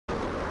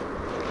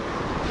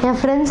என்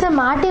ஃப்ரெண்ட்ஸை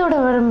மாட்டி விட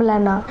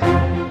விரும்பலண்ணா.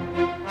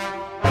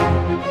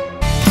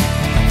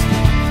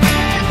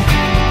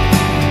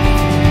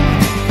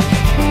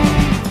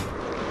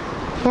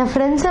 என்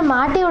ஃப்ரெண்ட்ஸை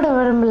மாட்டி விட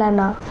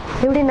விரும்பலண்ணா.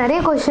 இப்படி நிறைய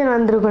கொஸ்டின்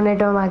வந்திருக்கும்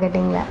நெட்வொர்க்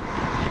மார்க்கெட்டிங்கில்.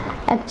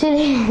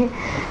 ஆக்சுவலி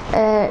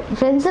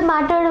ஃப்ரெண்ட்ஸை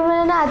மாட்ட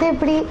விடும்போதுன்னா அது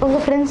எப்படி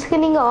உங்கள்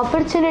ஃப்ரெண்ட்ஸுக்கு நீங்கள்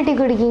ஆப்பர்ச்சுனிட்டி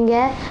கொடுக்கீங்க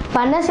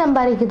பணம்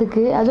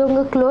சம்பாதிக்கிறதுக்கு, அது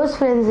உங்கள் க்ளோஸ்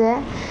ஃப்ரெண்ட்ஸை.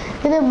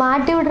 இதை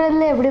மாட்டி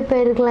விடுறதுல எப்படி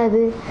போயிருக்கலாம்?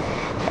 அது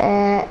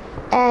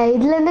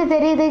இதுலேருந்து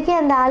தெரியுதுக்கு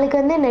அந்த ஆளுக்கு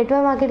வந்து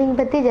நெட்வொர்க் மார்க்கெட்டிங்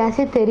பற்றி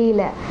ஜாஸ்தி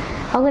தெரியல.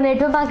 அவங்க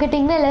நெட்வொர்க்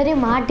மார்க்கெட்டிங்கில்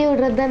எல்லோரையும் மாட்டி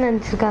விடுறது தான்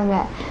நினச்சிருக்காங்க.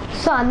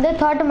 ஸோ அந்த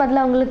தாட்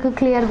முதல்ல அவங்களுக்கு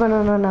கிளியர்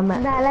பண்ணணும். நம்ம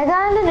இந்த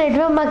அழகான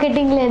நெட்வொர்க்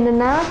மார்க்கெட்டிங்கில்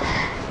என்னென்னா,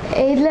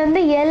 இதில்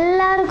வந்து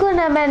எல்லாருக்கும்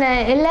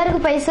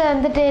எல்லாருக்கும் பைசா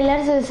வந்துட்டு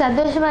எல்லோரும்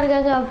சந்தோஷமாக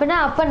இருக்காங்க அப்படின்னா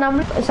அப்போ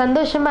நம்ம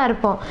சந்தோஷமாக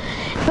இருப்போம்.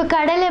 இப்போ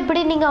கடையில்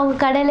எப்படி நீங்கள் அவங்க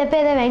கடையில்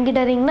போய் எதை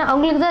வாங்கிட்டு வரீங்கன்னா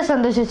அவங்களுக்கு தான்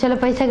சந்தோஷம், சில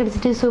பைசா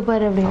கிடச்சிட்டு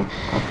சூப்பர் அப்படின்னு.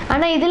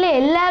 ஆனால் இதில்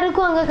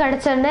எல்லாருக்கும் அங்கே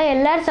கிடச்சோன்னா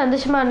எல்லோரும்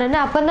சந்தோஷமாக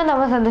இருந்தோன்னா அப்போ தான்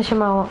நம்ம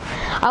சந்தோஷமாகும்.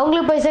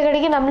 அவங்களுக்கு பைசா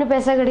கிடைக்கும், நம்மளுக்கு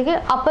பைசா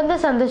கிடைக்கும், அப்போ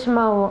தான்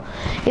சந்தோஷமாகும்.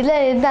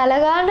 இதில் இந்த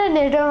அழகான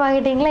நெட்வொர்க்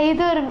மார்க்கெட்டிங்கில்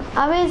இது ஒரு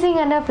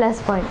அமேசிங்கான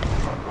ப்ளஸ் பாயிண்ட்.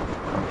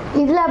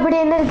 இதில் அப்படி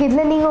என்ன இருக்குது,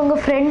 இதில் நீங்கள் உங்கள்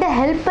ஃப்ரெண்டை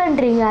ஹெல்ப்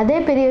பண்ணுறீங்க, அதே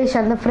பெரிய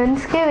விஷயம். அந்த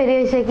ஃப்ரெண்ட்ஸ்க்கே பெரிய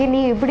விஷயக்கு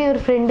நீங்கள் இப்படி ஒரு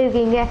ஃப்ரெண்டு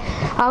இருக்கீங்க,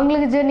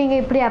 அவங்களுக்கு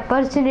நீங்கள் இப்படி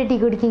ஆப்பர்ச்சுனிட்டி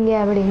கொடுக்கீங்க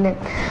அப்படின்னு.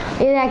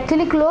 இது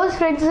ஆக்சுவலி க்ளோஸ்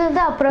ஃப்ரெண்ட்ஸ்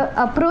வந்து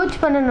அப்ரோச்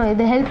பண்ணணும்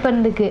இதை ஹெல்ப்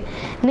பண்ணுறதுக்கு.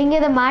 நீங்கள்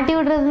இதை மாட்டி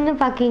விடுறதுன்னு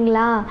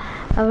பார்க்கிங்களா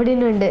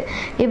அப்படின்னு உண்டு.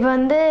 இப்போ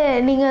வந்து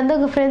நீங்கள் வந்து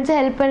உங்கள் ஃப்ரெண்ட்ஸை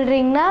ஹெல்ப்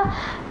பண்ணுறீங்கன்னா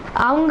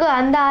அவங்க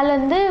அந்த ஆள்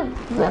வந்து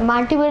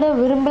மாட்டி விட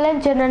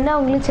விரும்பலைன்னு சொன்னோன்னா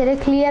அவங்களுக்கு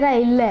சரியாக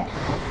கிளியராக இல்லை.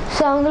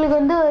 ஸோ அவங்களுக்கு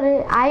வந்து ஒரு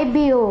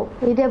IBO,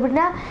 இது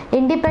எப்படின்னா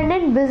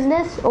இண்டிபெண்ட்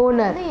பிஸ்னஸ்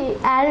ஓனர்.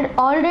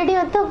 ஆல்ரெடி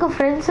வந்து அவங்க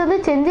ஃப்ரெண்ட்ஸ் வந்து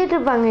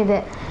செஞ்சிட்ருப்பாங்க இதை,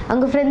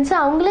 அவங்க ஃப்ரெண்ட்ஸு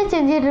அவங்களே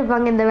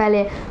செஞ்சிட்ருப்பாங்க இந்த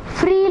வேலையை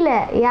ஃப்ரீயில்,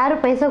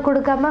 யாரும் பைசா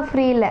கொடுக்காம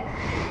ஃப்ரீயில்.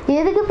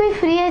 எதுக்கு போய்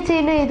ஃப்ரீயாக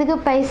செய்யணும்? எதுக்கு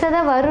பைசா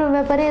தான் வரும்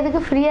பாரு,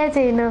 எதுக்கு ஃப்ரீயாக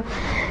செய்யணும்?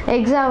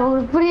 எக்ஸாம்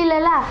உங்களுக்கு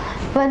புரியலல்ல.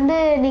 வந்து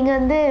நீங்கள்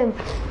வந்து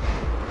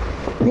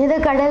ஏதோ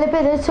கடையில்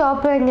போய் ஏதோ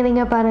ஷாப்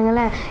வாங்குறீங்க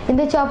பாருங்களேன்,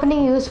 இந்த ஷாப்பை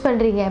நீங்கள் யூஸ்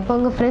பண்ணுறீங்க. இப்போ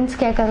உங்கள் ஃப்ரெண்ட்ஸ்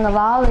கேட்காங்க,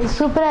 வா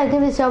சூப்பராக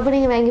இருக்குது இந்த ஷாப்பை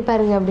நீங்கள் வாங்கி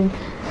பாருங்கள் அப்படின்னு.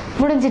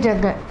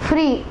 முடிஞ்சிட்டாங்க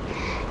ஃப்ரீ.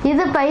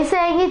 இது பைசா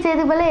வாங்கி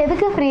செய்து போல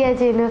எதுக்கு ஃப்ரீயாக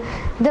செய்யணும்?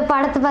 இந்த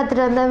படத்தை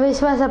பார்த்துட்டு வந்த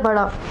விஸ்வாச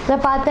படம் இதை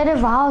பார்த்தாலே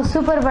வா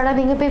சூப்பர் படம்,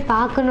 நீங்கள் போய்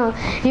பார்க்கணும்,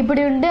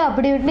 இப்படி உண்டு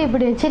அப்படி உண்டு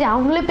இப்படி. சரி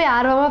அவங்களே போய்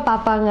ஆர்வமாக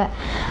பார்ப்பாங்க,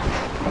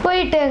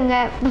 போயிட்டுங்க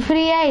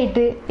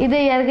ஃப்ரீயாகிட்டு. இது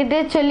யார்கிட்ட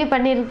சொல்லி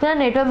பண்ணியிருக்குன்னா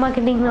நெட்வொர்க்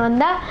மார்க்கெட்டிங்கில்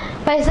வந்தால்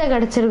பைசா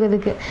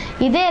கிடச்சிருக்குதுக்கு.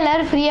 இதே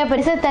எல்லோரும் ஃப்ரீயாக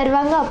பைசா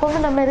தருவாங்க, அப்போ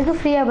நம்ம எதுக்கு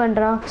ஃப்ரீயாக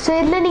பண்ணுறோம்? ஸோ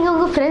இதில் நீங்கள்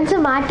உங்கள் ஃப்ரெண்ட்ஸை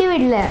மாட்டி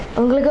விடல,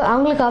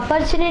 அவங்களுக்கு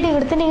ஆப்பர்ச்சுனிட்டி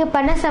கொடுத்து நீங்கள்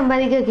பணம்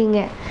சம்பாதிக்க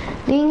வைக்கிங்க.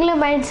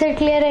 நீங்களும் மைண்ட் செட்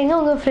கிளியர் ஆகிங்க,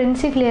 உங்கள்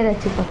ஃப்ரெண்ட்ஸும் கிளியர்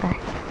வச்சுக்கோங்க.